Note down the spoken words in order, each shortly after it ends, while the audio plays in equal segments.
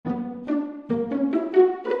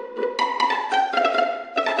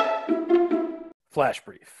Flash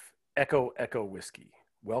Brief. Echo, Echo Whiskey.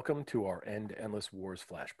 Welcome to our End Endless Wars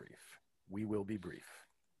Flash Brief. We will be brief.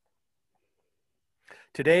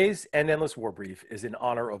 Today's End Endless War Brief is in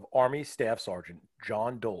honor of Army Staff Sergeant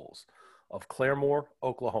John Doles of Claremore,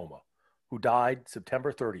 Oklahoma, who died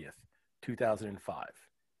September 30th, 2005.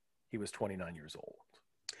 He was 29 years old.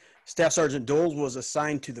 Staff Sergeant Doles was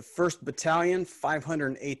assigned to the 1st Battalion,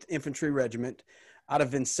 508th Infantry Regiment out of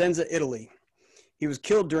Vicenza, Italy. He was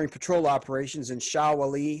killed during patrol operations in Shah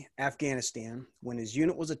Wali, Afghanistan, when his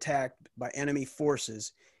unit was attacked by enemy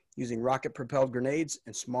forces using rocket-propelled grenades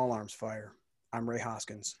and small arms fire. I'm Ray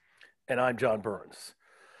Hoskins. And I'm John Burns.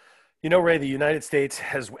 You know, Ray, the United States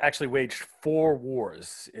has actually waged 4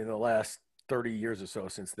 wars in the last 30 years or so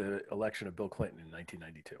since the election of Bill Clinton in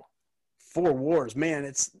 1992. 4 wars, man!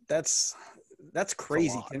 That's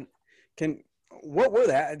crazy. Can what were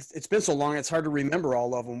that? It's been so long; it's hard to remember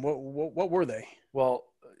all of them. What were they? Well,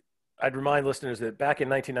 I'd remind listeners that back in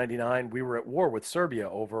 1999, we were at war with Serbia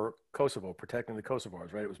over Kosovo, protecting the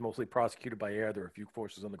Kosovars, right? It was mostly prosecuted by air. There were a few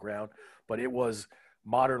forces on the ground, but it was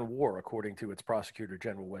modern war, according to its prosecutor,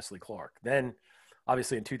 General Wesley Clark. Then,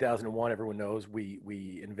 obviously, in 2001, everyone knows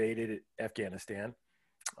we invaded Afghanistan.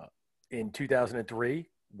 In 2003,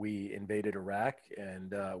 we invaded Iraq,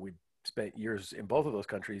 and we spent years in both of those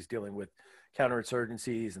countries dealing with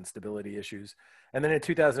counterinsurgencies and stability issues. And then in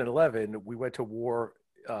 2011, we went to war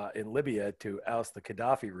in Libya to oust the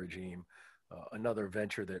Gaddafi regime, another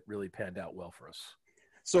venture that really panned out well for us.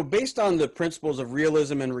 So based on the principles of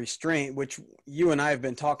realism and restraint, which you and I have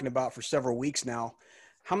been talking about for several weeks now,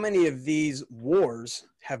 how many of these wars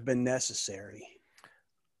have been necessary?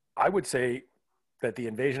 I would say that the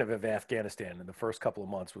invasion of Afghanistan in the first couple of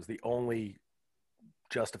months was the only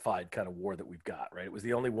justified kind of war that we've got, right? It was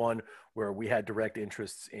the only one where we had direct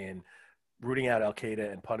interests in rooting out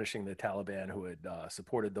Al-Qaeda and punishing the Taliban who had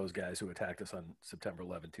supported those guys who attacked us on September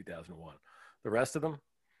 11, 2001. The rest of them,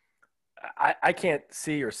 I can't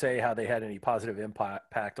see or say how they had any positive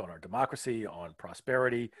impact on our democracy, on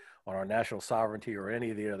prosperity, on our national sovereignty, or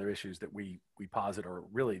any of the other issues that we posit are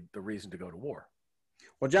really the reason to go to war.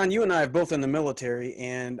 Well, John, you and I are both in the military,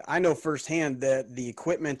 and I know firsthand that the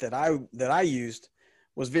equipment that I used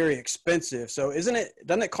was very expensive. So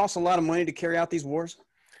doesn't it cost a lot of money to carry out these wars?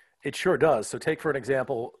 It sure does. So take, for an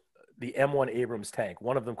example, the M1 Abrams tank.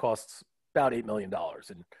 One of them costs about $8 million.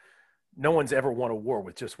 And no one's ever won a war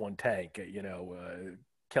with just one tank,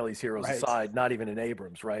 Kelly's heroes Right. aside, not even an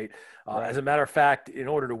Abrams, right? Right. As a matter of fact, in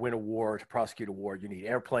order to win a war, to prosecute a war, you need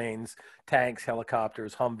airplanes, tanks,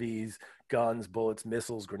 helicopters, Humvees, guns, bullets,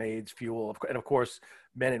 missiles, grenades, fuel, and of course,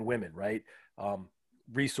 men and women, right?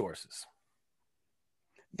 Resources.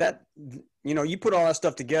 That, you put all that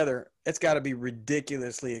stuff together, it's got to be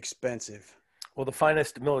ridiculously expensive. Well, the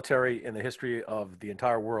finest military in the history of the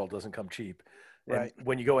entire world doesn't come cheap. And Right.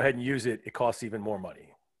 when you go ahead and use it, it costs even more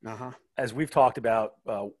money. Uh-huh. As we've talked about,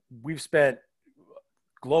 we've spent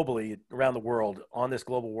globally around the world on this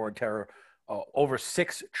global war on terror over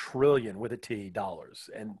 $6 trillion with a T dollars.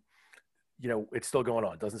 And, it's still going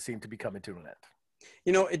on. It doesn't seem to be coming to an end.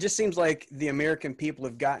 It just seems like the American people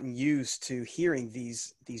have gotten used to hearing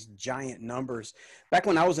these giant numbers. Back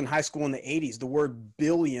when I was in high school in the 80s, the word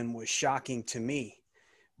billion was shocking to me.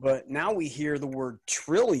 But now we hear the word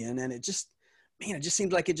trillion, and it just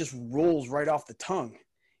seems like it just rolls right off the tongue.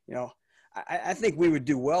 I think we would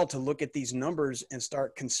do well to look at these numbers and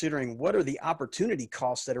start considering what are the opportunity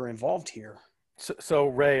costs that are involved here. So,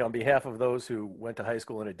 Ray, on behalf of those who went to high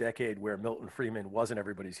school in a decade where Milton Friedman wasn't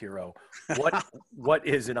everybody's hero, what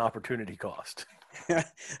is an opportunity cost?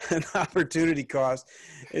 An opportunity cost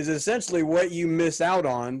is essentially what you miss out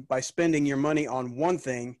on by spending your money on one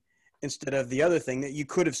thing instead of the other thing that you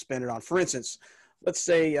could have spent it on. For instance, let's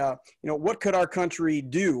say, what could our country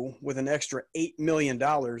do with an extra $8 million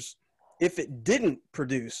if it didn't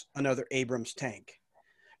produce another Abrams tank?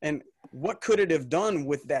 And what could it have done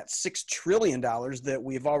with that $6 trillion that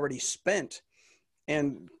we've already spent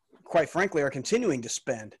and, quite frankly, are continuing to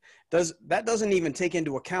spend? That doesn't even take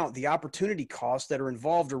into account the opportunity costs that are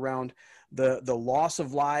involved around the loss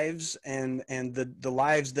of lives and the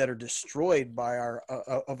lives that are destroyed by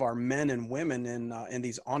our men and women in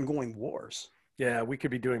these ongoing wars. Yeah, we could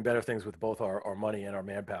be doing better things with both our money and our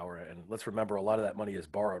manpower. And let's remember, a lot of that money is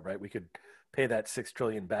borrowed, right? We could pay that $6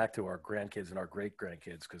 trillion back to our grandkids and our great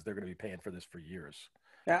grandkids because they're going to be paying for this for years.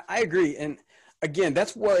 Yeah, I agree. And again,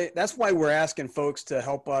 that's why we're asking folks to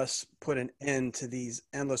help us put an end to these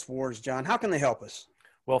endless wars. John, how can they help us?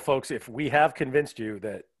 Well, folks, if we have convinced you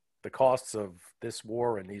that the costs of this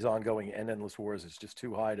war and these ongoing and endless wars is just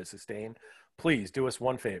too high to sustain, please do us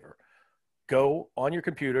one favor. Go on your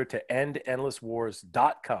computer to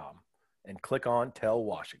endendlesswars.com and click on Tell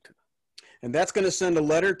Washington. And that's going to send a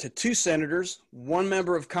letter to 2 senators, 1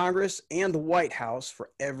 member of Congress, and the White House for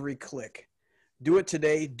every click. Do it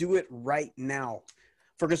today. Do it right now.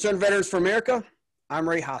 For Concerned Veterans for America, I'm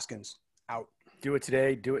Ray Hoskins. Out. Do it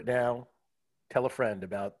today. Do it now. Tell a friend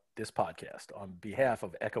about this podcast. On behalf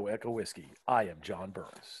of Echo Echo Whiskey, I am John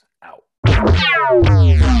Burns. Out.